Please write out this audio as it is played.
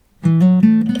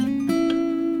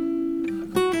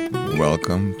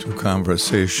welcome to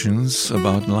Conversations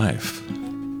About Life.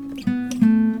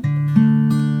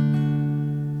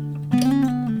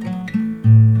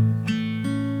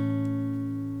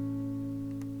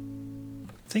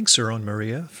 Thanks, Earl and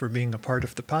Maria, for being a part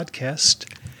of the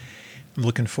podcast. I'm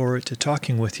looking forward to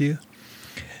talking with you.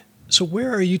 So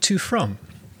where are you two from?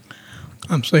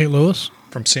 I'm St. Louis.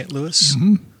 From St. Louis?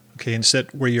 Mm-hmm. Okay, and is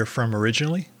that where you're from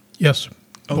originally? Yes,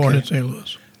 born in St.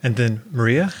 Louis. And then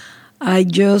Maria? I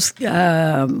just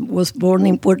was born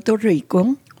in Puerto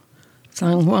Rico,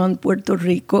 San Juan, Puerto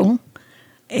Rico,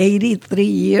 83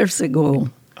 years ago.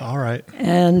 All right.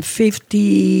 And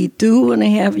 52 and a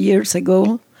half years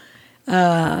ago,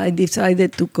 I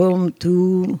decided to come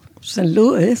to St.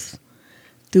 Louis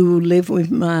to live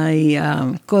with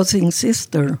my cousin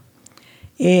sister.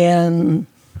 And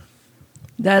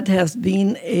that has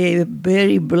been a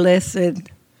very blessed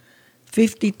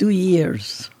 52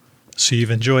 years. So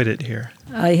you've enjoyed it here?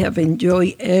 I have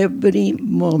enjoyed every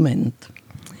moment.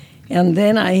 And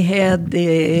then I had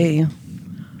the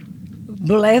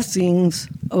blessings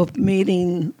of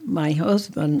meeting my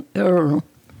husband, Earl.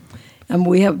 And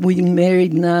we have been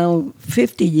married now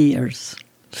 50 years.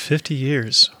 50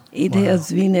 years. It Wow.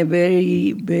 has been a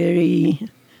very, very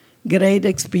great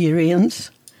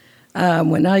experience.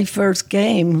 When I first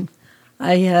came,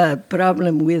 I had a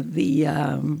problem with the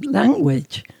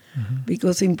language. Mm-hmm.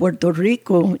 Because in Puerto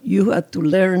Rico, you had to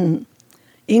learn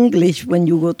English when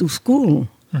you go to school.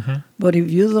 Mm-hmm. But if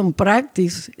you don't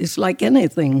practice, it's like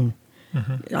anything.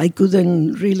 Mm-hmm. I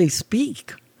couldn't really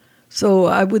speak. So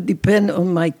I would depend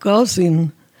on my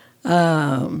cousin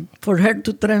for her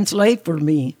to translate for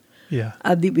me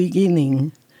at the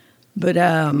beginning. But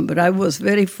I was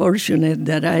very fortunate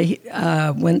that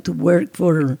I went to work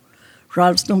for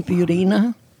Ralston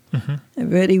Purina, mm-hmm. a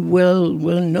very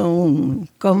well-known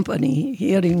company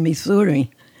here in Missouri.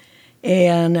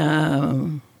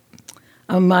 And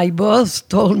my boss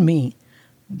told me,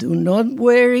 do not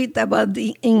worry about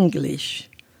the English.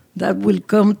 That will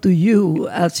come to you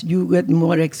as you get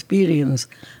more experience.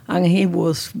 And he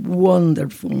was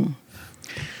wonderful.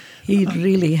 He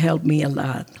really helped me a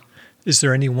lot. Is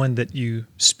there anyone that you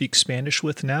speak Spanish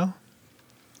with now?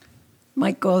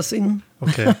 My cousin.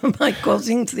 Okay. My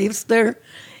cousin sister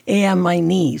and my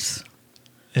niece.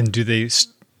 And do they,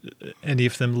 any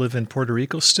of them live in Puerto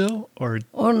Rico still? Or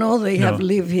Oh, no, they have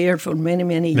lived here for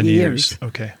many years.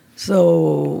 Okay.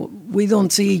 So we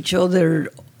don't see each other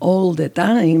all the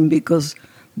time because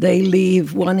they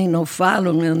live one in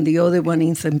O'Fallon and the other one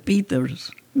in St. Peters,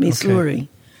 Missouri. Okay.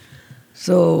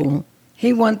 So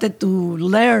he wanted to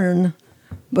learn,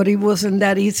 but it wasn't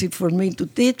that easy for me to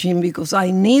teach him because I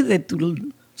needed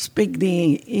to speak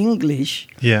the English.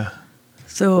 Yeah.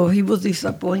 So he was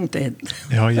disappointed.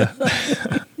 Oh, yeah.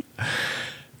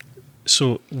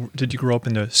 So did you grow up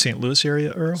in the St. Louis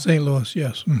area, Earl? St. Louis,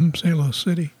 yes. Mm-hmm. St. Louis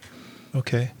City.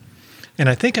 Okay. And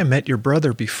I think I met your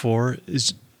brother before.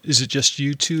 Is it just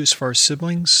you two as far as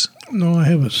siblings? No, I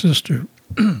have a sister,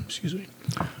 excuse me,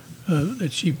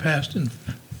 that she passed in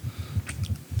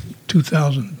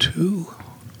 2002.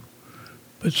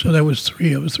 But so that was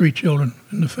three. It was three children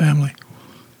in the family.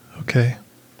 Okay.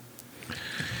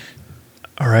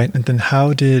 All right. And then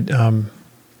how did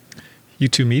you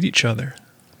two meet each other?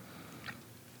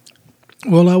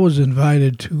 Well, I was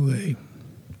invited to a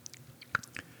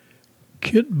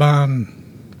Kit Bond.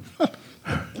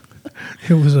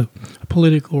 It was a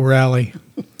political rally,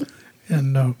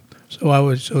 and so I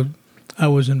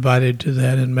was invited to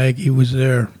that, and Maggie was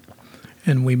there,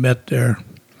 and we met there.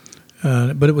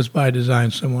 But it was by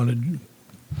design. Someone had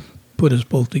put us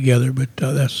both together, but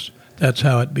that's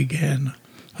how it began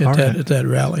at that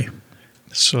rally.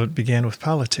 So it began with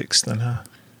politics then, huh?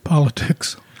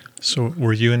 Politics. So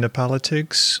were you into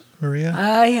politics, Maria?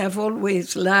 I have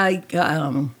always liked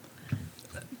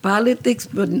politics,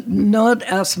 but not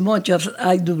as much as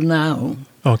I do now.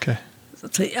 Okay. So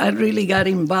I really got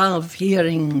involved here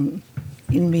in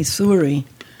Missouri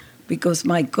because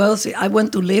my cousin, I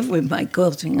went to live with my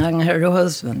cousin and her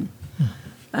husband.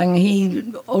 And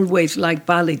he always liked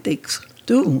politics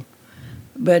too.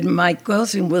 But my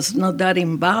cousin was not that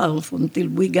involved until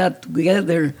we got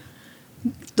together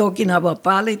talking about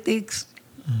politics.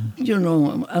 You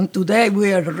know, and today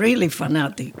we are really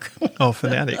fanatic. Oh,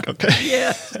 fanatic, okay.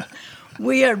 Yeah.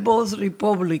 We are both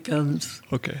Republicans.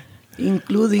 Okay.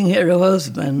 Including her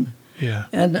husband. Yeah.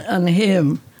 And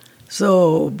him.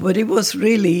 So, but it was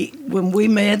really, when we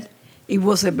met, it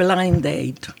was a blind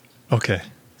date. Okay.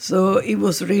 So it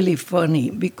was really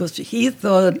funny because he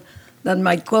thought that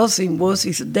my cousin was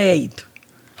his date.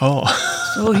 Oh.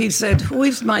 So he said, who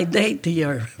is my date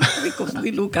here? Because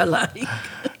we look alike.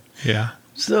 Yeah.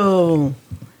 So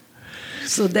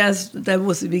So that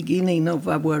was the beginning of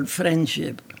our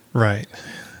friendship. Right.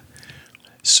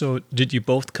 So did you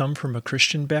both come from a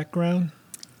Christian background?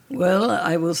 Well,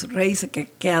 I was raised a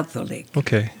Catholic.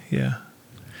 Okay, yeah.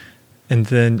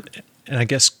 And I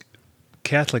guess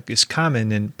Catholic is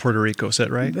common in Puerto Rico, is that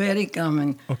right? Very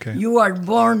common. Okay. You are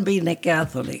born being a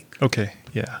Catholic. Okay,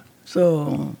 yeah.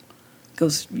 So,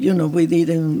 because,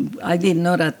 I did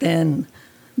not attend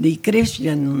the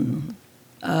Christian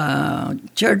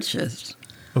churches.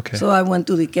 Okay. So I went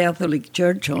to the Catholic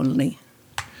church only.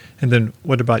 And then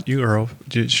what about you, Earl?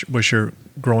 Was your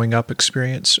growing up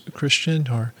experience Christian,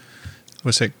 or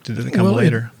did it come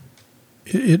later?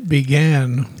 It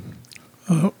began,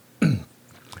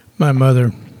 my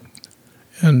mother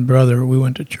and brother, we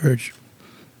went to church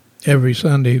every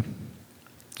Sunday.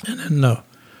 And then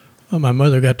my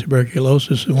mother got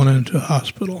tuberculosis and went into a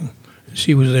hospital.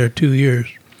 She was there 2 years.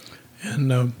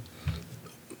 And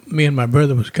me and my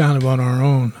brother was kind of on our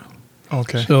own.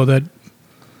 Okay. So that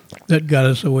got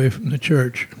us away from the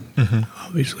church. Mm-hmm.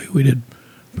 Obviously, we did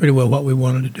pretty well what we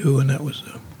wanted to do, and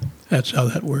that's how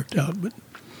that worked out. But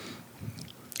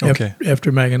okay.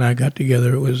 After Mag and I got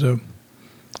together, it was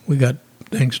we got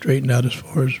things straightened out as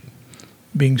far as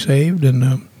being saved,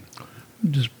 and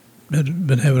just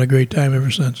been having a great time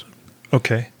ever since.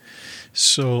 Okay.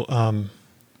 So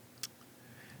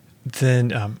then,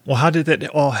 how did that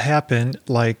all happen?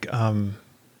 Like,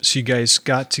 so you guys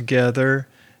got together,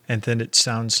 and then it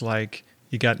sounds like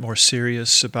you got more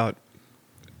serious about,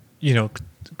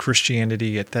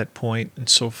 Christianity at that point and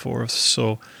so forth.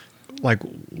 So, like,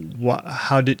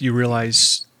 how did you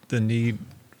realize the need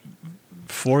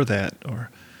for that?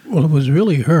 Or Well, it was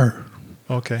really her.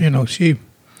 okay, She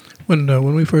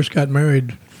when we first got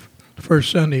married,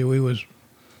 first Sunday we was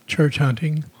church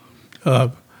hunting.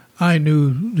 I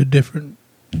knew the different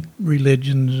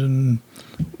religions and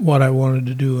what I wanted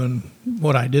to do and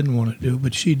what I didn't want to do,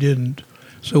 but she didn't.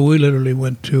 So we literally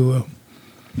went to,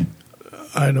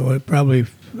 probably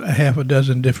a half a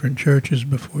dozen different churches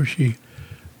before she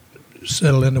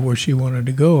settled into where she wanted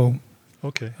to go.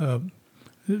 okay,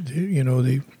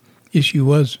 The issue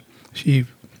was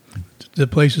the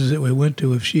places that we went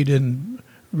to, if she didn't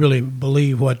really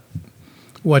believe what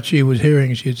she was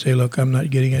hearing, she'd say, "Look, I'm not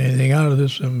getting anything out of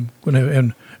this. I'm going to,"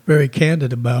 and very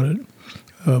candid about it.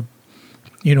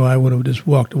 I would have just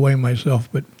walked away myself,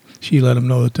 but she let them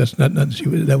know that that's not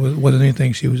nothing. Wasn't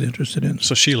anything she was interested in.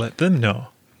 so she let them know.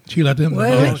 She let them know.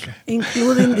 Well, Yes.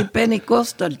 including the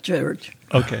Pentecostal church.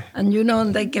 Okay, And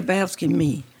they kept asking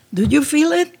me, "Do you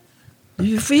feel it? Do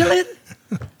you feel it?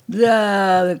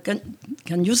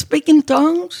 Can you speak in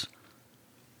tongues?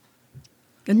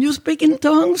 Can you speak in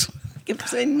tongues?" I kept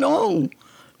saying, no.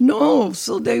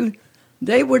 So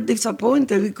they were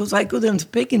disappointed because I couldn't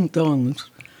speak in tongues.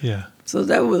 yeah. So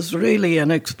that was really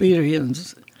an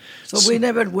experience. So we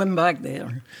never went back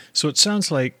there. So it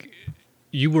sounds like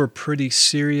you were pretty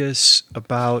serious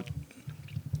about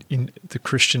the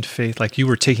Christian faith, like you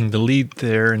were taking the lead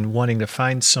there and wanting to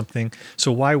find something.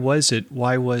 So why was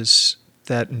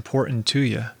that important to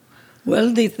you?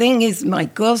 Well, the thing is, my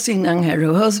cousin and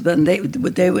her husband,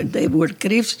 they were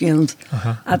Christians,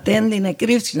 attending a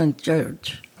Christian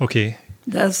church. Okay.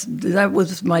 That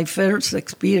was my first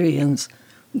experience,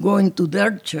 going to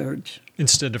their church.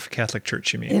 Instead of Catholic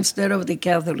church, you mean? Instead of the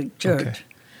Catholic church. Okay.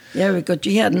 Yeah, because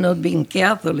she had not been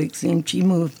Catholic since she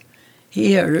moved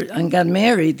here and got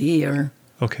married here.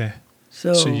 Okay.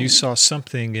 So you saw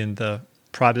something in the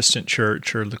Protestant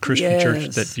church or the Christian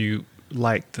church that you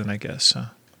liked, then I guess, huh?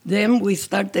 Then we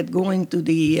started going to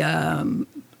the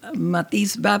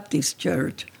Matisse Baptist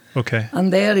Church. Okay.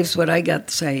 And there is where I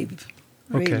got saved,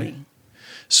 really. Okay.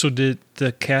 So did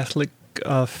the Catholic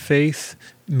faith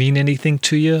mean anything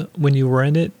to you when you were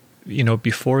in it,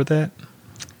 before that?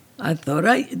 I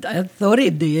thought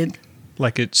it did.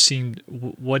 Like it seemed,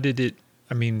 what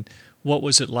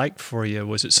was it like for you?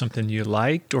 Was it something you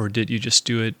liked, or did you just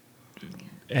do it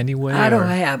anyway? Out of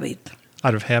habit.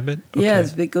 Out of habit? Okay.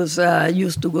 Yes, because I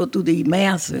used to go to the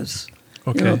masses.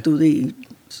 Okay.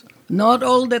 Not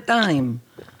all the time,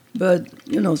 but,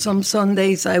 some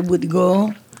Sundays I would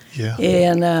go. Yeah.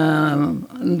 And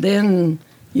then,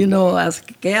 as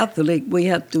Catholic, we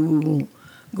had to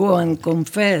go and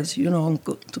confess,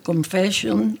 to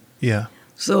confession. Yeah.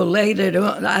 So later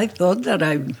on, I thought that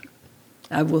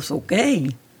I was okay.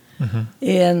 Mm-hmm.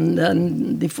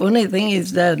 And the funny thing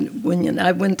is that when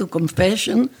I went to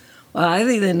confession, I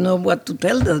didn't know what to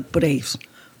tell that priest.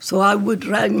 So I would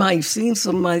write my sins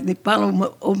on the palm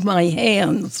of my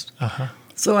hands. Uh-huh.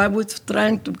 So I was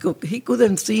trying to, he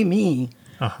couldn't see me.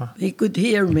 Uh-huh. He could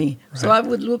hear me. Right. So I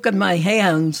would look at my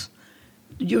hands,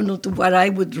 to what I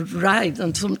would write,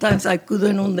 and sometimes I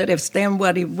couldn't understand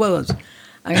what it was.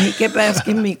 And he kept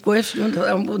asking me questions.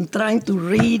 I was trying to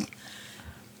read.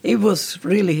 It was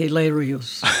really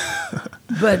hilarious.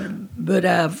 but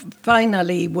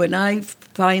finally, when I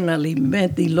finally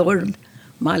met the Lord,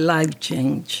 my life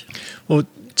changed. Well,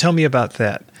 tell me about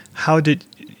that. How did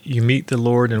you meet the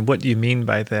Lord, and what do you mean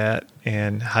by that,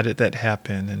 and how did that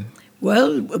happen? And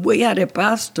well, we had a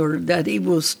pastor that he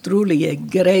was truly a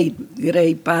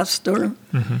great pastor,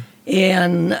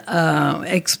 and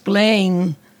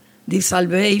explained the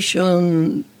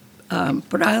salvation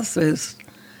process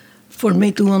for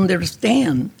me to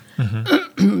understand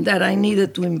that I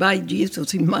needed to invite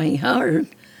Jesus in my heart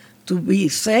to be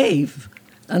saved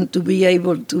and to be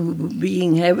able to be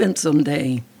in heaven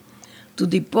someday. To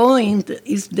the point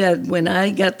is that when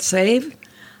I got saved,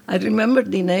 I remember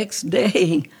the next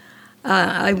day,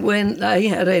 I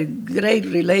had a great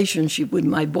relationship with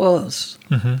my boss.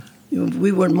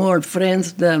 We were more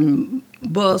friends than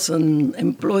boss and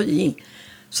employee.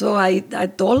 So I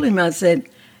told him, I said,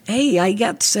 hey, I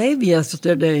got saved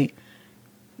yesterday.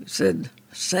 He said,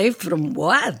 saved from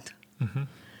what?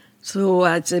 So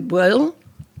I said, well,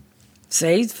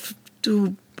 saved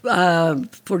to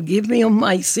forgive me of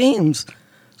my sins.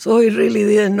 So he really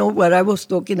didn't know what I was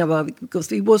talking about because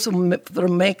he was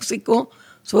from Mexico,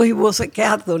 so he was a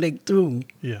Catholic too.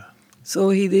 yeah, So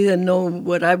he didn't know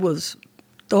what I was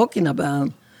talking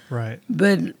about. right,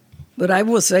 But I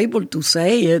was able to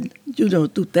say it,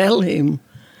 to tell him.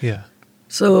 yeah,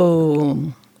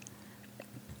 So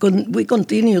we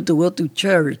continued to go to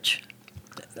church,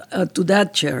 to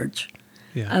that church.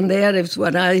 yeah, And there is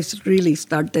when I really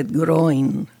started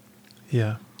growing.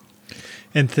 yeah.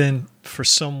 And then for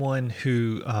someone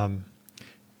who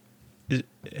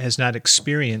has not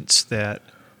experienced that,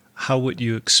 how would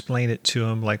you explain it to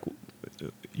them? Like,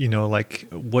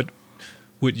 what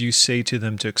would you say to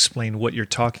them to explain what you're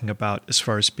talking about as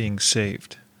far as being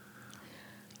saved?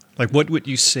 Like, what would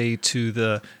you say to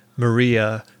the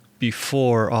Maria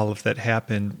before all of that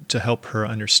happened to help her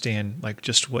understand, like,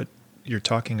 just what you're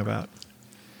talking about?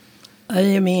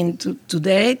 I mean,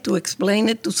 today, to explain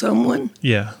it to someone,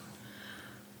 Yeah.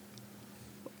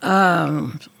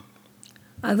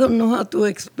 I don't know how to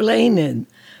explain it.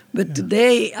 But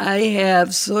today I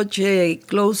have such a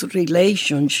close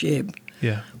relationship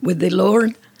Yeah. with the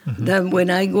Lord that when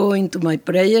I go into my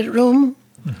prayer room,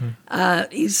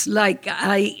 it's like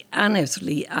I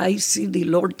see the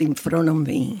Lord in front of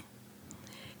me.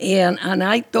 And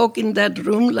I talk in that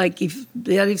room like if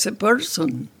there is a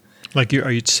person. Like,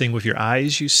 are you saying with your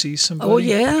eyes you see somebody? Oh,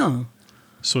 yeah.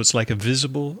 So it's like a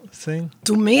visible thing?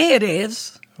 To me it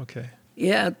is. Okay.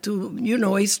 Yeah,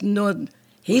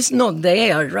 he's not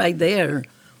there, right there.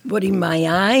 But in my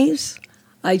eyes,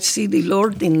 I see the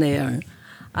Lord in there.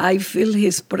 I feel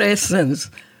his presence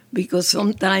because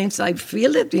sometimes I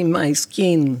feel it in my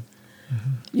skin.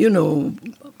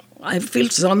 I feel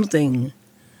something.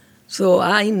 So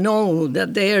I know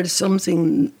that there's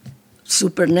something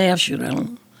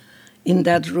supernatural in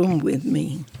that room with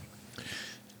me.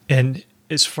 And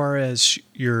as far as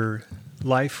your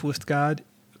life with God,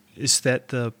 is that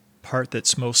the part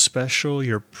that's most special,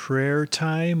 your prayer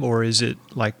time, or is it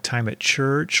like time at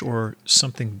church or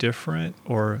something different?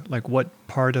 Or like what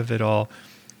part of it all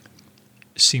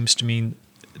seems to mean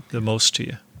the most to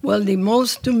you? Well, the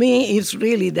most to me is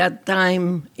really that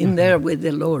time in there with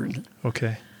the Lord.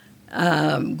 Okay.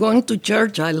 Going to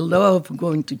church, I love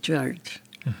going to church.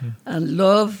 I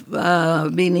love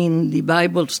being in the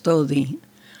Bible study.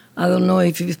 I don't know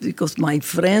if it's because my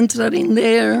friends are in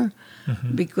there,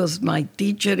 because my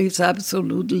teacher is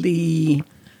absolutely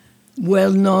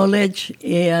well-knowledge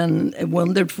and a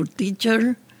wonderful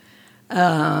teacher.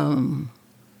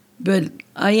 But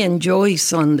I enjoy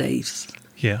Sundays.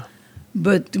 Yeah.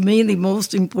 But to me, the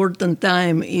most important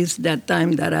time is that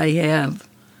time that I have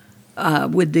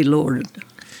with the Lord.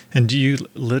 And do you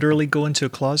literally go into a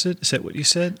closet? Is that what you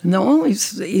said? No,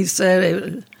 it's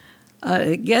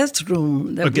a guest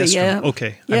room that guest we room. have.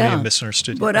 Okay. I may have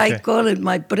misunderstood you. But Okay. I call it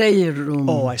my prayer room.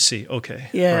 Oh, I see. Okay.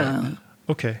 Yeah. Right.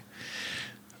 Okay.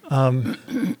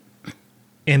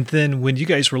 And then when you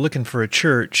guys were looking for a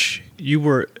church,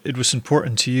 it was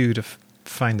important to you to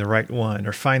find the right one,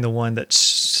 or find the one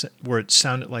where it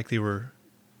sounded like they were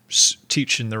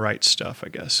teaching the right stuff, I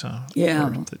guess. Yeah.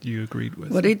 Or that you agreed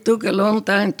with. But it took a long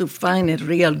time to find a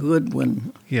real good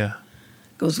one. Yeah.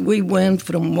 Because we went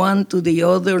from one to the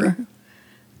other,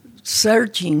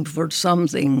 searching for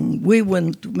something. We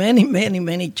went to many, many,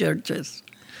 many churches.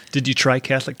 Did you try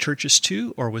Catholic churches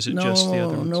too, or was it just the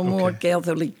other ones? No more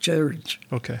Catholic church.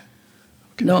 Okay.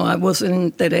 No, I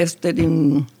wasn't interested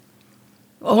in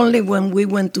Only when we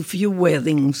went to few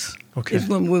weddings. Okay. It's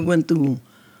when we went to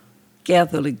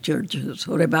Catholic churches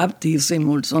or a baptism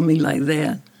or something like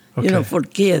that, Okay. for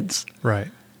kids.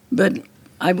 Right. But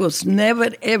I was never,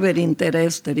 ever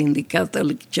interested in the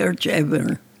Catholic Church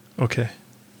ever. Okay.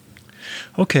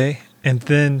 Okay. And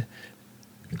then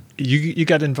you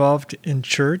got involved in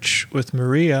church with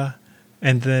Maria,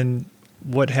 and then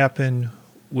what happened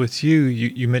with you?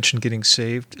 You mentioned getting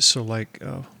saved. So, like,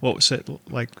 what was it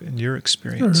like in your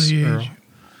experience? Early Earl? age.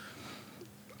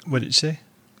 What did you say?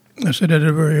 I said at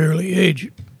a very early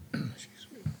age.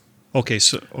 Okay.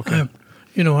 So, okay.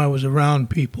 I was around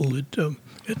people at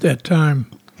that time.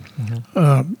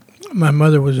 Mm-hmm. My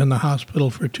mother was in the hospital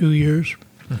for 2 years,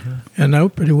 and I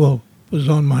pretty well was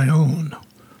on my own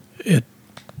at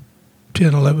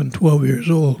 10, 11, 12 years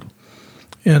old.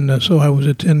 And so I was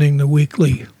attending the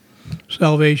weekly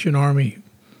Salvation Army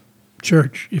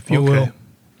church, if you Okay. will.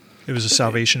 It was a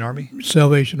Salvation Army?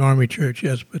 Salvation Army church,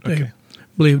 yes, but they Okay.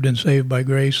 believed in saved by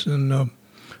grace. And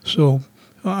so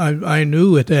I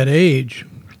knew at that age,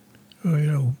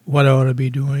 what I ought to be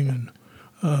doing.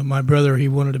 And my brother, he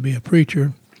wanted to be a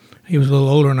preacher. He was a little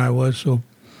older than I was, so,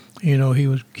 he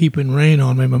was keeping rein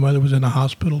on me. My mother was in the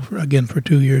hospital for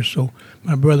 2 years, so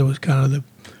my brother was kind of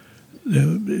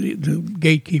the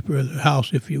gatekeeper of the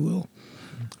house, if you will.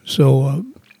 So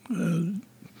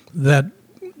that,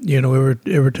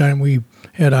 every time we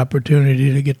had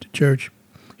opportunity to get to church,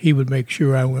 he would make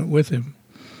sure I went with him.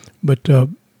 But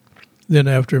then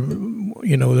after,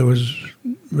 there was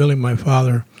really my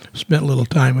father spent a little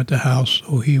time at the house,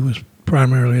 so he was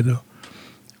primarily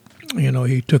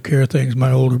he took care of things,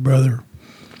 my older brother.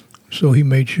 So he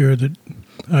made sure that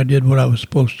I did what I was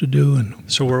supposed to do. And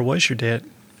So where was your dad?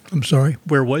 I'm sorry?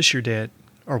 Where was your dad?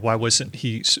 Or why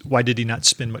did he not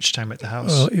spend much time at the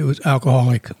house? He was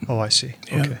alcoholic. Oh, I see.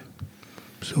 Yeah. Okay.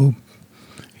 So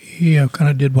he kind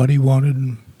of did what he wanted.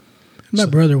 And my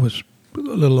brother was a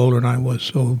little older than I was,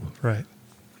 so, Right.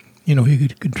 he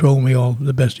could control me all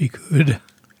the best he could.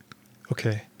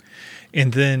 Okay.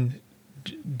 And then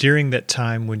during that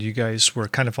time when you guys were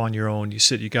kind of on your own, you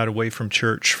said you got away from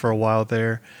church for a while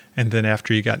there, and then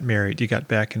after you got married, you got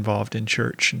back involved in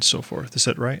church and so forth. Is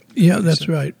that right? Yeah, that's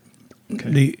right.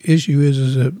 Okay. The issue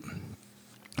is that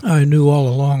I knew all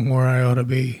along where I ought to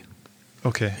be.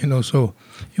 Okay. So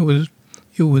it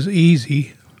was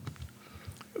easy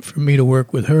for me to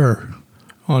work with her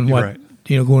on what, Right.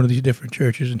 going to these different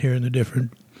churches and hearing the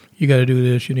different, you got to do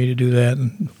this, you need to do that.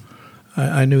 And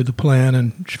I knew the plan,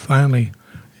 and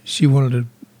she wanted to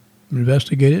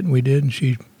investigate it, and we did, and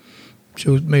she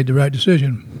made the right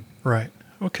decision. Right.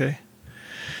 Okay.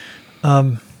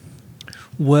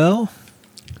 Well,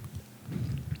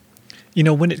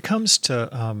 when it comes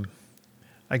to,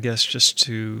 I guess, just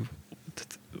to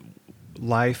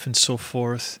life and so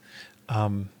forth,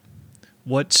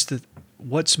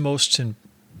 what's most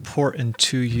important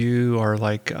to you, or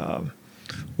like,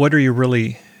 what are you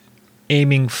really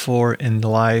aiming for in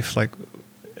life? Like,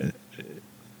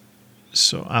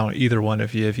 so I don't know, either one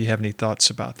of you, if you have any thoughts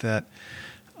about that.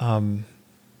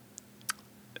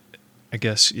 I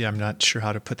guess, I'm not sure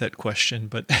how to put that question,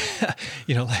 but,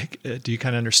 do you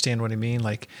kind of understand what I mean?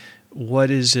 Like, what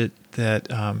is it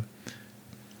that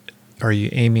are you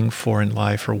aiming for in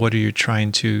life, or what are you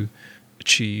trying to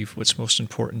achieve? What's most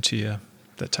important to you?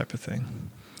 That type of thing.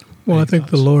 Well, Any I think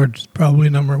thoughts? the Lord's probably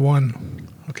number one.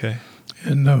 Okay.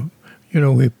 And,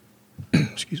 we,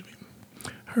 excuse me,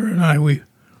 her and I,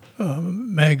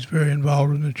 Mag's very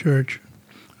involved in the church.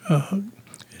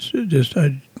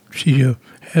 She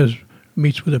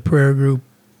meets with a prayer group.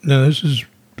 Now, this is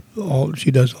all,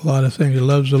 she does a lot of things. She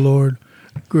loves the Lord,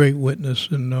 great witness,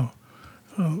 and the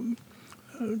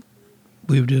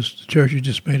church has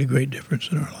just made a great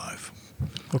difference in our life.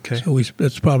 Okay. So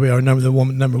that's probably our number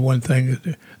one thing.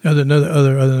 Other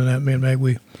than that, me and Meg,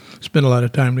 we spend a lot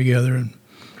of time together and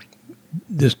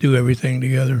just do everything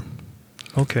together.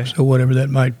 Okay. So wherever that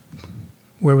might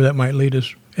lead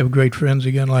us, have great friends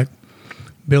again, like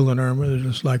Bill and Irma. They're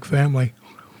just like family,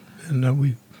 and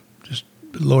the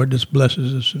Lord just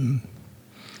blesses us in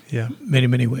many,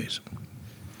 many ways.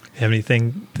 Have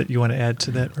anything that you want to add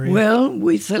to that, Maria? Well,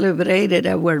 we celebrated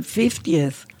our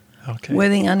 50th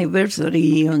wedding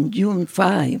anniversary on June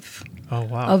 5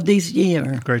 of this year.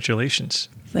 Congratulations.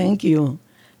 Thank you.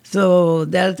 So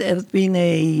that has been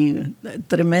a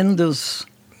tremendous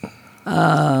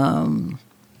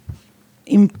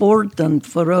important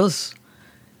for us,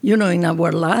 in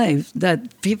our life,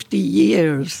 that 50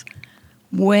 years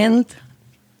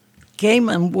came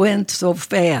and went so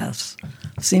fast.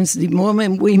 Since the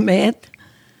moment we met,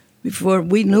 before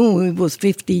we knew it was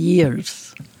 50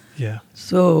 years. Yeah.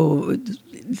 So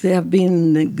they have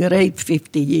been great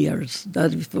 50 years,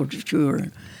 that is for sure.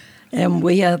 And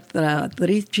we have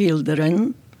 3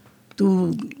 children,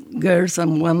 2 girls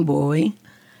and 1 boy.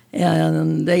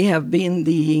 And they have been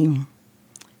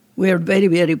we are very,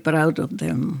 very proud of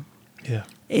them. Yeah.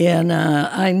 And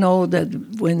I know that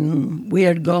when we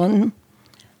are gone,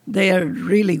 they are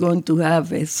really going to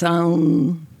have a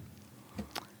sound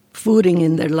footing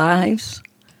in their lives,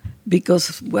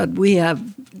 because what we have,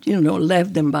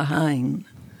 left them behind,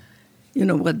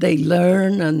 what they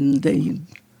learn, and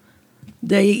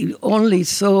they only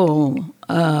saw,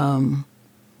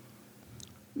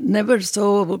 never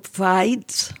saw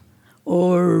fights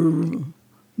or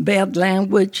bad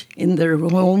language in their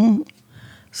home.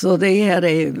 So they have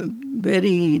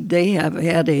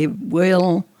had a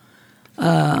well,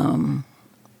 how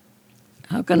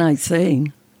can I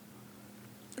say,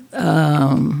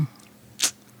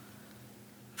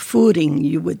 footing,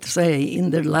 you would say,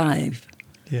 in their life.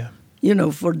 Yeah.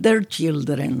 For their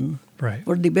children. Right.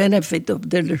 For the benefit of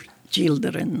their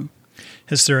children.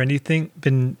 Has there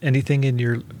been anything in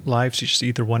your lives, just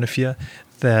either one of you,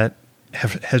 that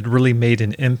had really made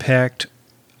an impact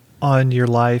on your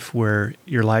life, where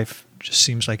your life just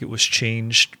seems like it was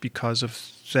changed because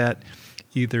of that,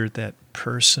 either that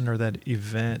person or that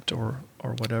event or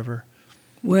whatever?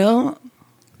 Well,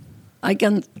 I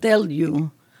can tell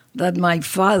you that my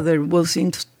father was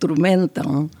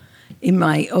instrumental in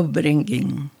my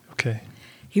upbringing. Okay.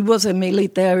 He was a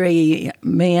military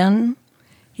man.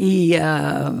 He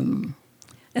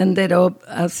ended up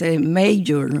as a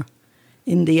major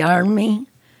in the army,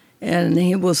 and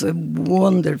he was a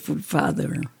wonderful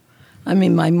father. I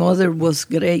mean, my mother was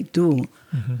great too,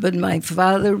 but my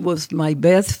father was my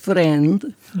best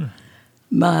friend.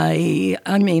 I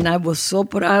was so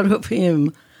proud of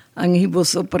him, and he was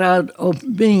so proud of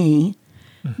me,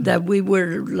 that we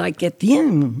were like a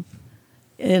team.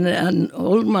 And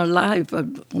all my life,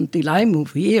 until I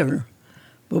moved here,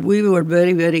 but we were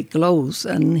very, very close.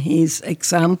 And his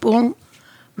example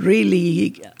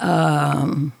really,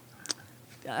 how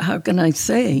can I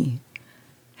say,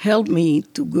 helped me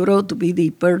to grow to be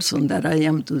the person that I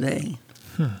am today.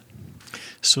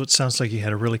 So it sounds like you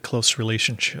had a really close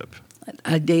relationship.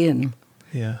 I did.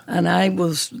 Yeah. And I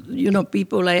was,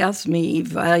 people ask me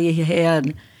if I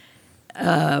had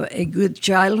a good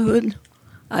childhood.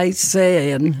 I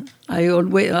said, I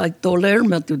told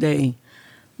Irma today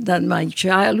that my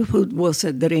childhood was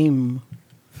a dream.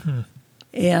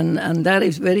 And that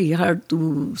is very hard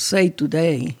to say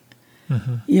today,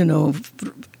 to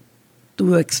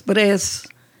express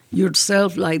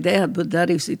yourself like that, but that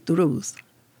is the truth.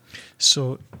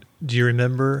 So do you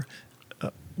remember,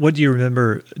 what do you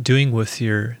remember doing with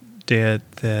your dad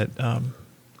that,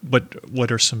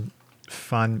 what are some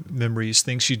fond memories,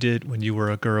 things you did when you were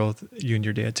a girl, you and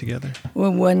your dad together?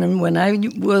 Well, when I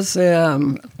was a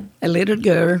little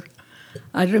girl,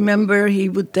 I remember he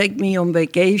would take me on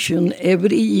vacation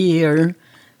every year.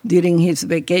 During his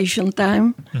vacation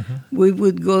time, we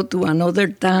would go to another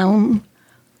town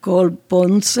called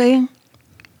Ponce in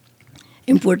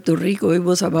Puerto Rico. It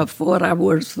was about 4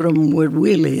 hours from where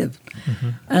we lived.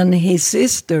 And his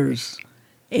sisters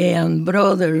and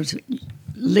brothers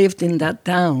lived in that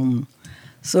town.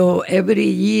 So every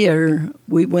year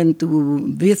we went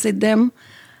to visit them,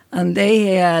 and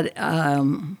they had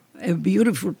a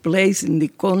beautiful place in the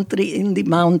country, in the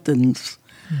mountains.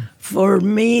 For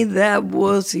me, that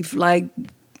was it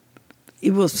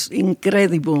was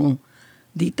incredible,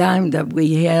 the time that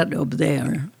we had up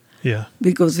there. Yeah.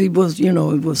 Because it was, it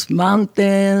was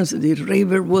mountains, the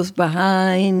river was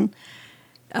behind.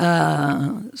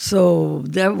 So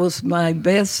that was my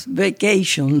best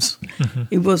vacations.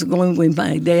 It was going with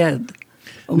my dad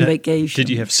on vacation. Did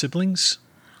you have siblings?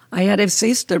 I had a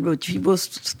sister, but she was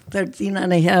 13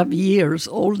 and a half years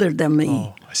older than me.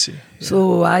 Oh, I see. Yeah.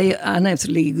 So I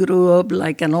honestly grew up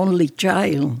like an only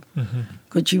child,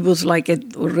 because she was like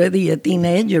already a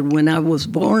teenager when I was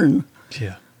born.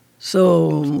 Yeah.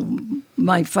 So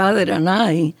my father and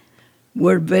I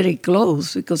were very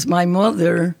close, because my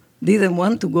mother didn't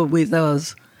want to go with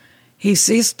us. His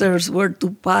sisters were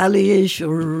too polished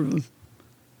or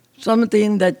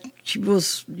something that she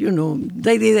was,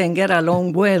 they didn't get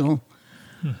along well,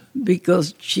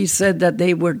 because she said that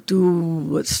they were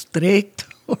too strict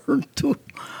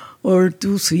or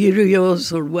too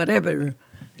serious or whatever.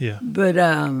 Yeah. But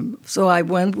so I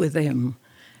went with them.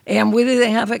 And we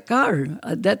didn't have a car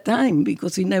at that time,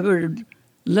 because he never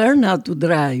learned how to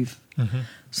drive.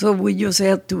 So we just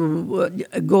had to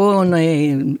go on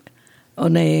a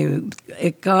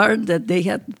car that they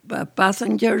had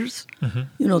passengers,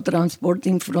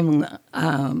 transporting from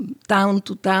town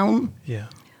to town. Yeah.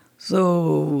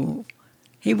 So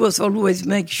he was always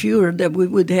make sure that we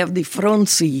would have the front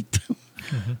seat,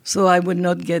 so I would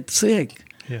not get sick.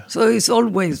 Yeah. So it's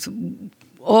always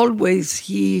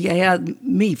he had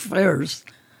me first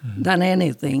than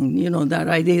anything, that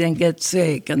I didn't get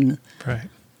sick. And Right.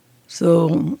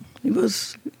 so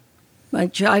my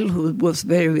childhood was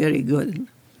very, very good.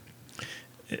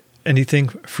 Anything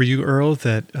for you, Earl,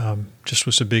 that just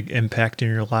was a big impact in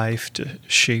your life to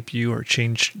shape you or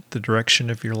change the direction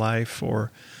of your life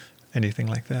or anything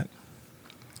like that?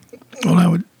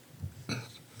 Well,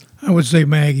 I would say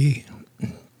Maggie,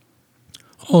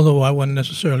 although I wasn't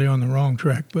necessarily on the wrong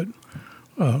track, but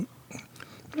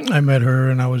I met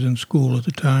her and I was in school at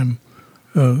the time,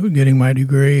 getting my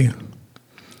degree,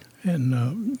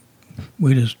 and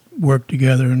we just worked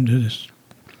together and did this.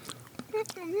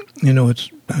 I know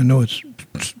it's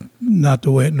not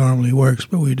the way it normally works,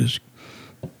 but we just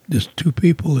two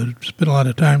people that spend a lot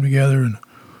of time together and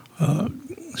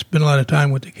spend a lot of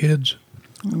time with the kids.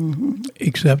 Mm-hmm.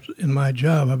 Except in my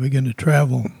job, I began to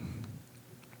travel.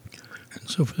 And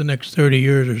so for the next 30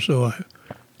 years or so, I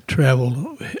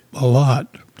traveled a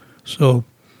lot. So,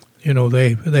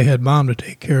 they had Mom to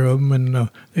take care of them, and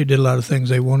they did a lot of things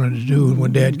they wanted to do. And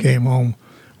when Dad came home,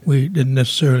 we didn't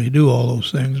necessarily do all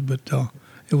those things, but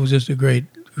it was just a great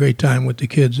time with the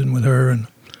kids and with her, and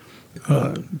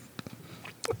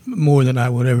more than I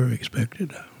would ever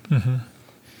expected. Mm-hmm.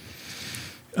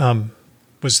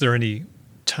 Was there any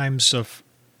times of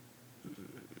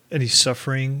any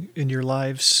suffering in your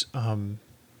lives,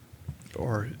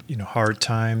 or hard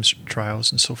times,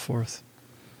 trials, and so forth?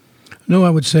 No, I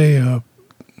would say,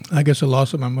 I guess the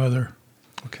loss of my mother.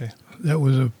 Okay, that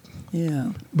was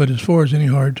Yeah. But as far as any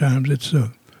hard times, it's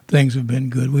things have been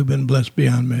good. We've been blessed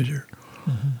beyond measure.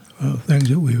 Mm-hmm. Things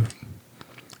that we've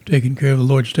taken care of. The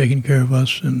Lord's taken care of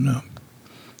us, and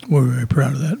we're very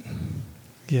proud of that.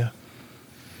 Yeah.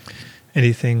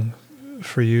 Anything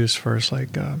for you as far as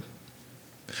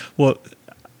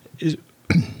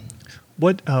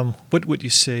what would you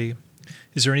say?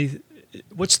 Is there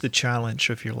what's the challenge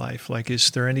of your life?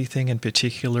 Is there anything in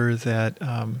particular that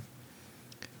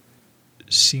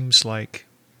seems like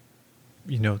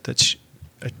that's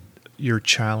your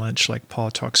challenge? Like Paul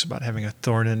talks about having a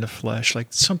thorn in the flesh, like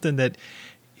something that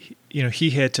he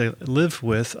had to live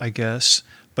with, I guess,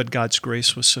 but God's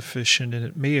grace was sufficient, and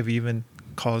it may have even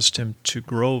caused him to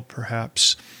grow,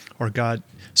 perhaps, or God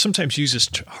sometimes uses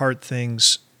hard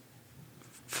things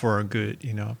for our good,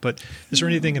 But is there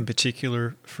anything in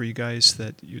particular for you guys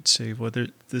that you'd say, whether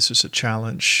this is a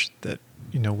challenge that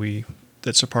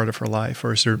that's a part of our life,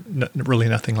 or is there really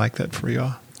nothing like that for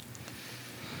y'all?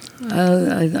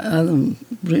 I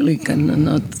really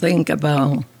cannot think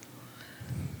about.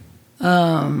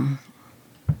 No,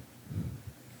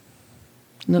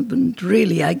 but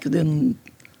really, I couldn't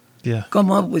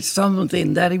come up with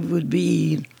something that it would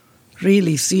be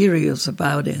really serious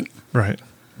about it. Right.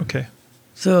 Okay.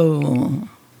 So.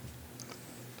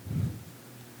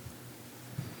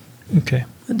 Okay.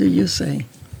 What do you say?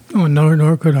 Oh,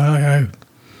 nor could I. I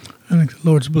think the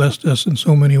Lord's blessed us in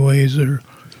so many ways that are,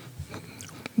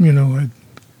 I'd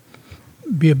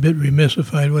be a bit remiss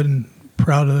if I wasn't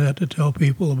proud of that to tell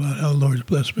people about how the Lord's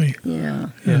blessed me. Yeah.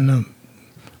 And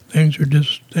things are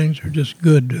just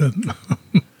good.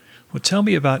 Well, tell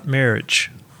me about marriage.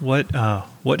 What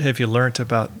have you learned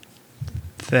about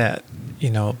that?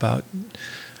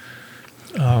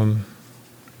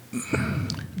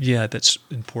 That's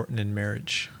important in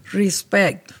marriage.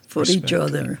 Respect for each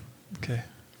other. Okay.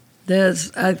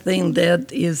 I think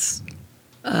that is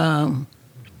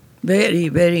very,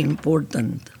 very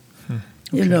important.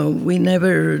 Okay. We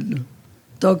never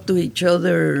talk to each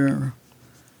other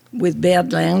with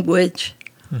bad language,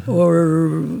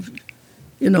 or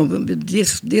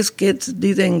these kids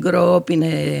didn't grow up in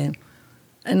an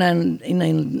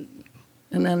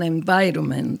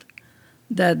environment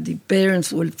that the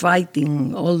parents were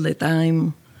fighting all the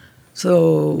time.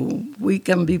 So we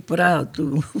can be proud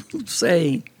to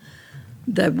say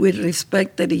that we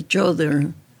respected each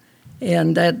other,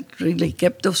 and that really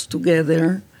kept us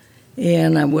together,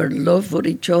 and our love for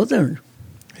each other.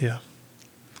 Yeah.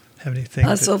 Have anything?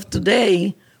 As of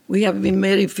today, we have been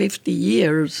married 50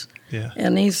 years,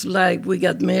 and it's like we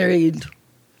got married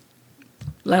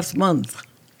last month.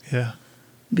 Yeah.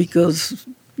 Because,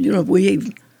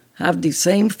 we have the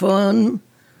same fun,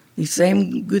 the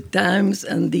same good times,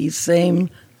 and the same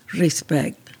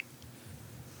respect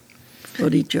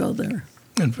for each other.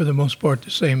 And for the most part,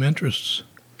 the same interests.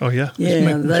 Oh, yeah?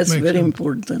 Yeah, that's very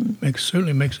important.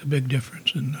 Certainly makes a big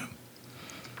difference. And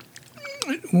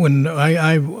when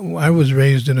I was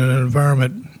raised in an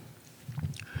environment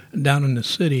down in the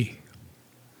city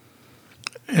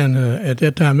And at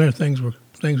that time, there things were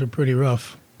pretty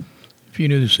rough. If you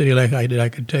knew the city like I did, I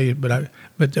could tell you. But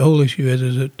the whole issue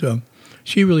is that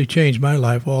she really changed my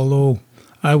life. Although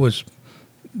I was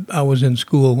in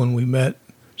school when we met,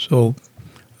 so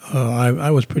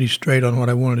I was pretty straight on what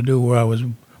I wanted to do. Where I was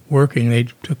working, they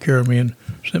took care of me and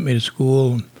sent me to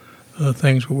school, and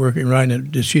things were working right.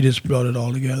 And she just brought it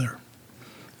all together,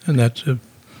 and that's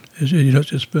it's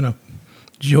just been a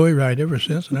joyride ever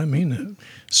since, and I mean that.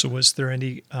 So was there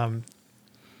any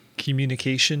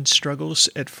communication struggles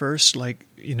at first, like,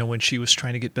 when she was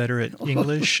trying to get better at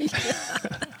English?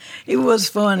 It was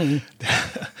funny.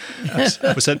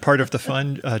 Was that part of the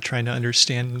fun, trying to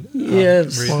understand?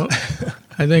 Yes. Maria? Well,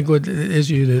 I think what the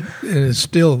issue that and it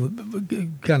still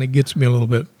kind of gets me a little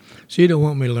bit. She don't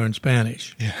want me to learn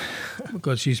Spanish. Yeah.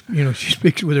 Because she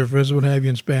speaks with her friends, what have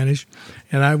you, in Spanish,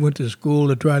 and I went to school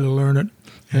to try to learn it,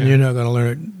 and you're not going to learn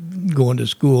it going to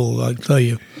school, I'll tell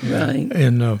you. Right.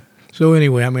 And so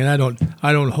anyway, I mean, I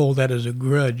don't hold that as a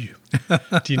grudge.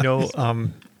 Do you know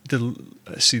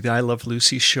the I Love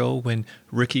Lucy show when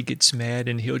Ricky gets mad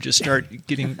and he'll just start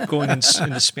going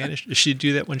into Spanish? Does she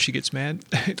do that when she gets mad?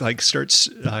 Like starts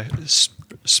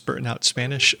spurting out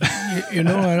Spanish?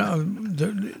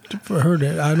 For her,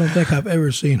 I don't think I've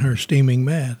ever seen her steaming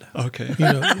mad. Okay.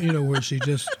 Where she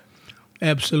just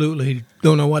absolutely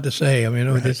don't know what to say. I mean,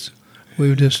 Right. it's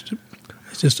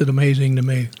just amazing to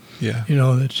me. Yeah.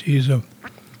 That she's and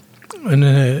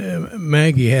then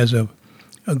Maggie has a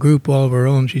group all of her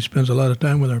own. She spends a lot of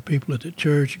time with our people at the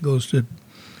church, goes to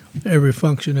every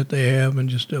function that they have, and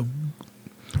just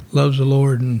loves the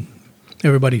Lord, and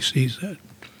everybody sees that.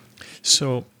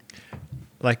 So,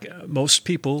 like most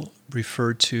people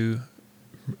refer to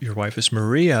your wife as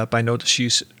Maria, but I know that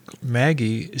she's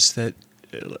Maggie. Is that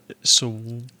so?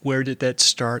 Where did that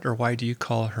start, or why do you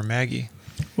call her Maggie?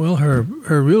 Well,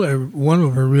 one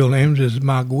of her real names is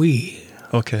Magui.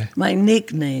 Okay. My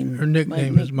nickname. Her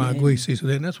nickname is Magui. So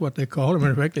that's what they call her.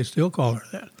 Matter of fact, they still call her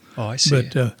that. Oh, I see.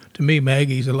 But to me,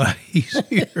 Maggie's a lot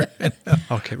easier.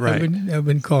 Okay, right. I've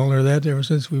been calling her that ever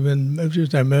since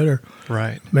I met her.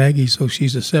 Right. Maggie, so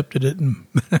she's accepted it. And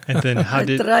then I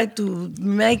tried to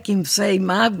make him say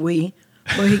Magui,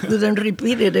 but he couldn't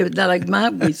repeat it like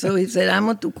Magui. So he said, I'm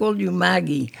going to call you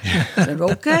Maggie. I said,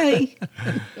 okay.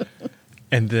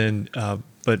 And then,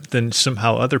 but then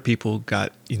somehow other people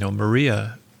got,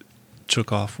 Maria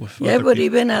took off with. Yeah, but people.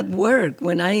 Even at work,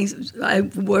 when I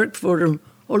worked for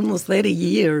almost 30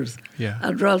 years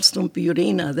at Ralston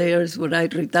Purina, there's where I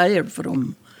retired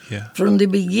from. Yeah. From the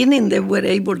beginning, they were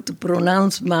able to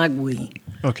pronounce Magui.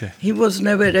 Okay. He was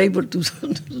never able to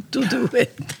do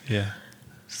it. Yeah.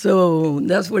 So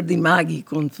that's where the Maggie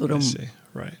comes from. I see.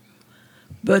 Right.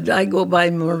 But I go by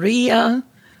Maria,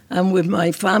 and with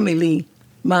my family,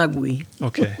 Magui.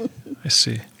 Okay, I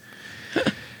see.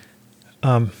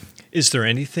 Is there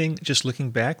anything, just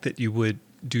looking back, that you would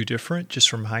do different, just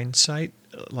from hindsight?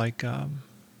 Like, I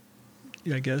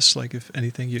guess, like if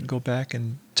anything, you'd go back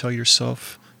and tell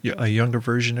yourself, a younger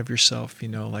version of yourself,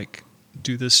 like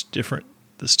do this different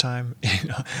this time.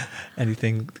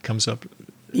 Anything that comes up.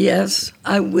 Yes,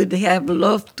 I would have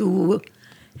loved to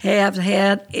have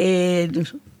had a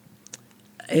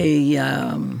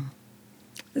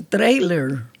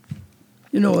trailer,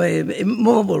 a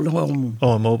mobile home.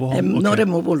 Oh, a mobile home? Not a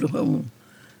mobile home.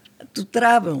 To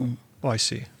travel. Oh, I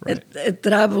see. Right. A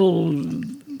travel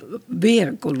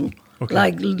vehicle. Okay.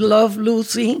 Like Love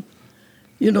Lucy,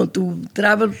 to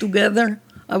travel together.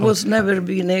 I was never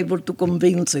being able to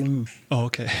convince him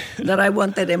that I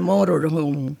wanted a motor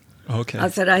home. Okay. I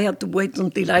said I had to wait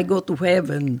until I go to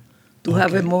heaven to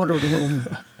have a motor home.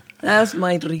 That's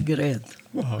my regret.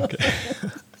 Okay.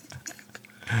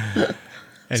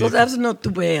 So that's not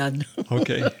too bad.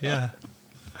 Okay, yeah.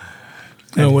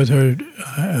 With her,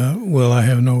 I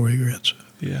have no regrets.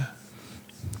 Yeah.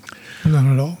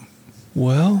 None at all.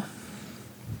 Well,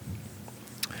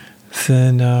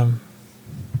 then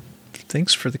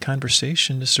thanks for the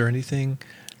conversation. Is there anything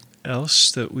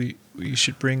else that we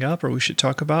should bring up or we should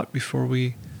talk about before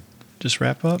we just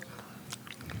wrap up?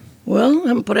 Well,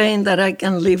 I'm praying that I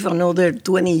can live another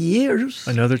 20 years.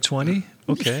 Another 20?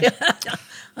 Okay.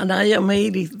 And I am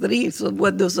 83, so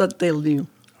what does that tell you?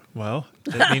 Well,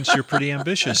 that means you're pretty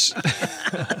ambitious.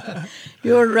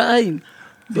 You're right.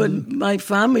 But my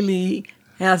family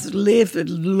has lived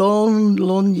long,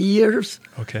 long years.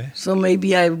 Okay. So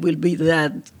maybe I will be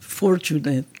that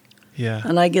fortunate. Yeah.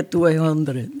 And I get to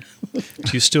 100.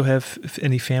 Do you still have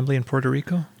any family in Puerto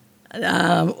Rico?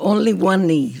 Only one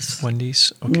niece. One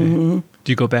niece? Okay. Mm-hmm.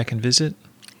 Do you go back and visit?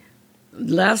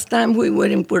 Last time we were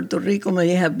in Puerto Rico may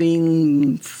have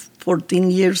been 14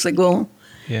 years ago.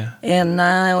 Yeah. And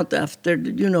now, after,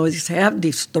 it's half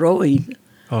destroyed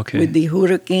Okay. with the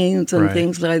hurricanes and Right.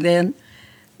 things like that,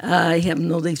 I have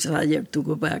no desire to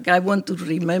go back. I want to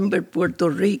remember Puerto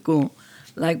Rico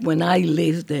like when I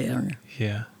lived there.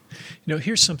 Yeah.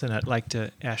 Here's something I'd like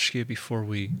to ask you before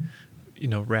we,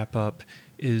 wrap up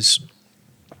is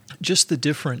just the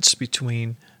difference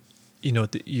between,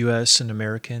 the U.S. and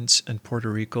Americans and Puerto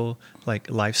Rico, like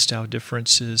lifestyle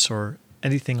differences or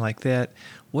anything like that.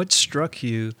 What struck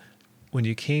you when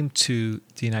you came to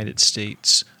the United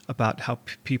States about how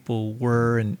people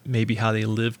were and maybe how they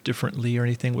lived differently or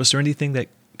anything? Was there anything that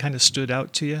kind of stood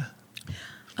out to you?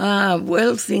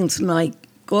 Well, since my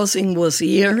cousin was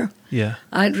here, Yeah.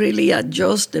 I really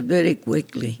adjusted very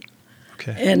quickly.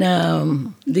 Okay. And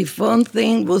the fun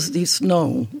thing was the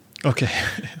snow. Okay.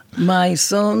 My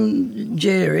son,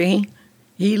 Jerry,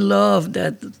 he loved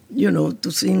that,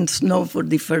 to see snow for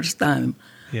the first time.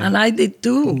 Yeah. And I did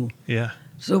too. Yeah.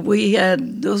 So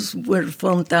those were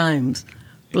fun times,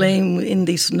 playing in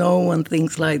the snow and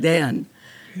things like that.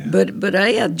 Yeah. But I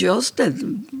adjusted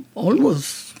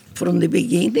almost from the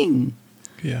beginning.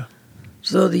 Yeah.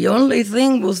 So the only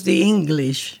thing was the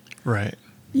English. Right.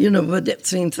 But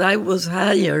since I was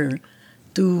hired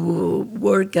to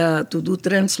work, to do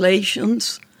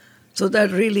translations, so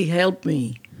that really helped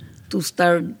me to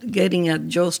start getting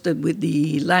adjusted with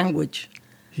the language.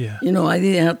 Yeah. I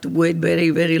didn't have to wait very,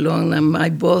 very long, and my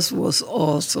boss was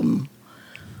awesome.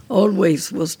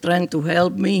 Always was trying to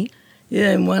help me. He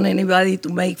didn't want anybody to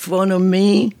make fun of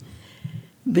me,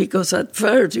 because at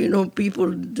first,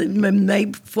 people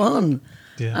made fun.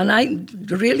 Yeah. And I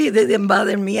really didn't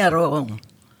bother me at all.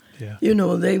 Yeah.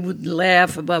 They would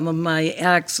laugh about my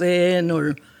accent,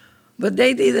 but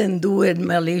they didn't do it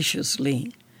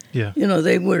maliciously. Yeah.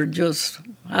 They were just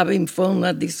having fun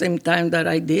at the same time that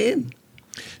I did.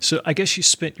 So I guess you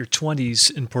spent your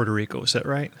 20s in Puerto Rico. Is that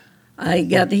right? I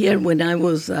got here when I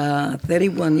was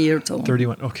 31 years old.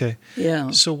 31. Okay.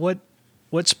 Yeah. So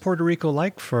what's Puerto Rico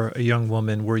like for a young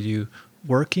woman? Were you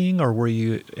working or were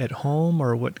you at home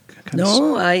or what kind of?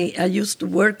 No, I used to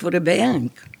work for a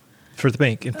bank. For the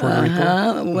bank in Puerto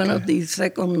Rico? One of the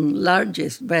second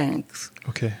largest banks.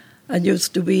 Okay. I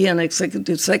used to be an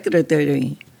executive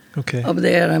secretary Okay. up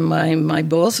there, and my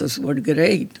bosses were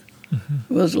great. Mm-hmm.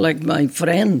 It was like my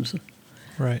friends.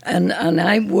 Right. And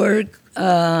I worked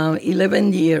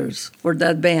 11 years for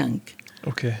that bank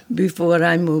Okay. before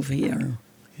I moved here.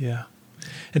 Yeah.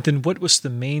 And then what was the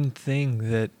main thing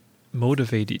that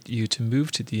motivated you to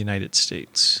move to the United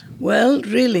States? Well,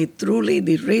 really, truly,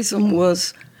 the reason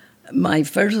was my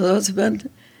first husband,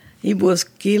 he was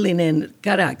killed in a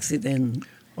car accident,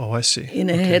 Oh, I see. in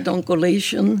a Okay. head-on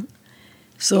collision.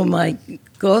 So my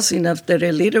cousin, after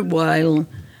a little while,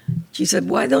 she said,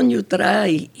 why don't you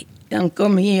try and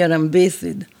come here and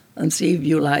visit and see if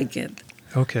you like it?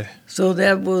 Okay. So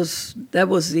that was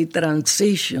the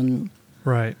transition.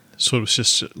 Right. So it was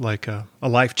just like a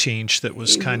life change that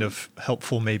was kind of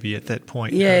helpful maybe at that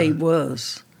point. Yeah, it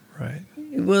was. Right.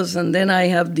 It was, and then I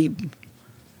have the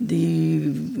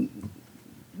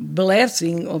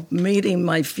blessing of meeting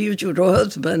my future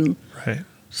husband. Right.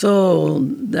 So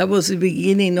that was the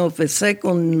beginning of a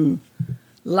second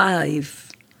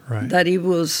life. Right. That it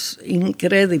was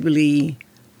incredibly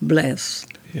blessed.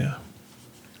 Yeah.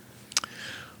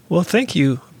 Well, thank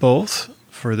you both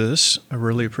for this. I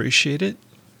really appreciate it.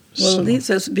 Well, this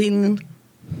has been,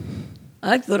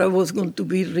 I thought I was going to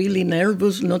be really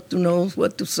nervous not to know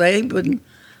what to say, but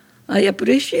I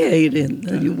appreciate it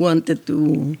that you wanted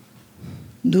to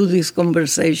do this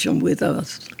conversation with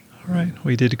us. All right.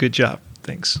 We did a good job.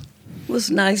 Thanks. It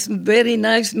was nice, very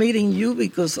nice meeting you,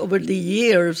 because over the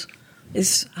years,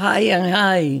 it's high and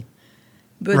high.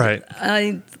 But Right.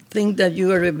 I think that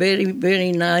you are a very,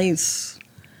 very nice,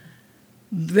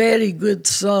 very good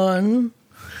son,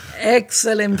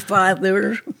 excellent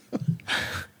father,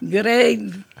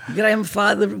 great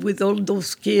grandfather with all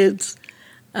those kids,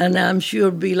 and I'm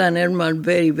sure Bill and Irma are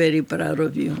very, very proud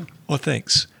of you. Well,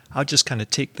 thanks. I'll just kind of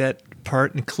take that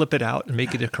part and clip it out and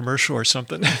make it a commercial or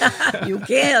something. You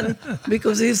can,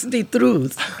 because it's the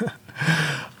truth.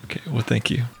 Okay. Well, thank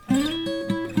you.